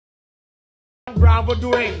Bravo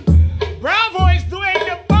doing? Bravo is doing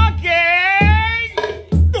the bucking.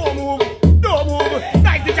 Don't move. Don't move.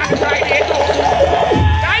 Guys, the challenge right here. Don't move.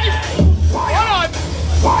 Guys, hold on.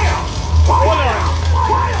 Fire. Hold on.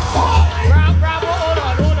 Bravo, hold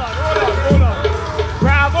on.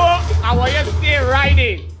 Bravo, I want you to stay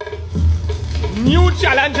riding. New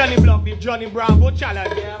challenge on the block, the Johnny Bravo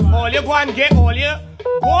challenge. All you go and get all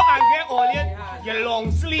your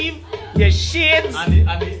long sleeve, your shades,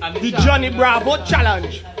 the Johnny Bravo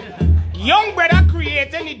challenge. Young brother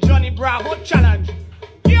creating the Johnny Bravo challenge.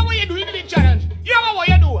 You know what you doing in the challenge? You know what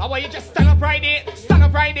you do? I want you just stand up right there, just stand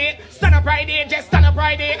up right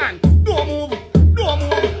there, and don't move.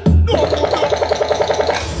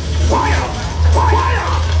 Fire!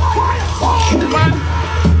 Man.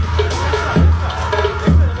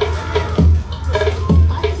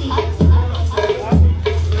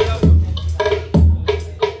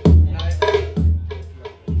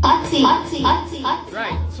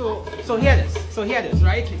 Right, so hear this,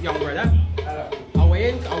 right, young brother? I want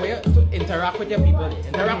you to interact with your people there.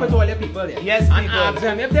 Interact with all your people there. Yes, and ask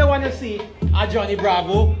them if they want to see a Johnny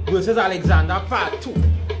Bravo versus Alexander part 2.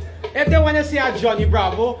 If they want to see a Johnny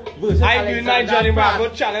Bravo versus I'm doing my Johnny Bravo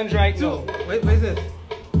challenge right now. What is this?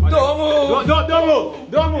 Don't move.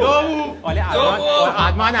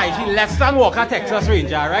 Adman IG, less than Walker, Texas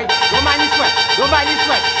Ranger, right? Don't mind the sweat.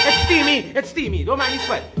 It's steamy. Don't mind the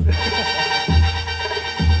sweat.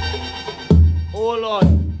 Hold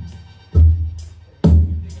on.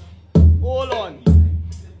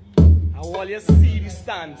 I want you to see the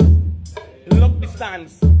stance. Look the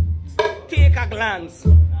stance. Take a glance.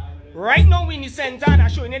 Right now in the center and I'm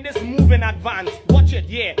showing you this move in advance. Watch it,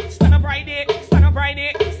 yeah. Stand up right there, just stand up right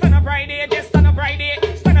there. Stand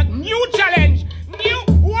up. New challenge.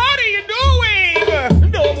 What are you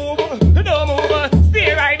doing? Don't move.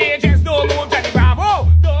 Stay right there, just don't move. Johnny Bravo.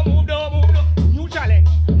 Don't move. New challenge.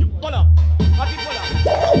 Pull up.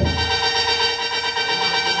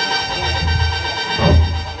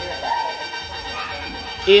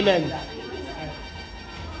 Amen.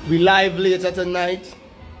 We live later tonight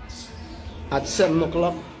at 7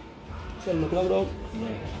 o'clock. 7 o'clock, dog? Yeah.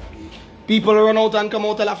 People run out and come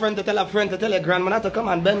out, tell a friend to tell a grandma to come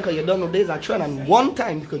and bend because you don't know there's a trend, and one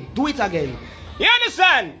time you could do it again. You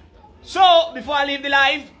understand? So, before I leave the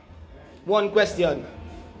live, one question.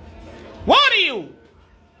 What are you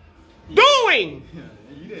doing?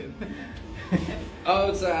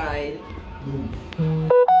 Outside.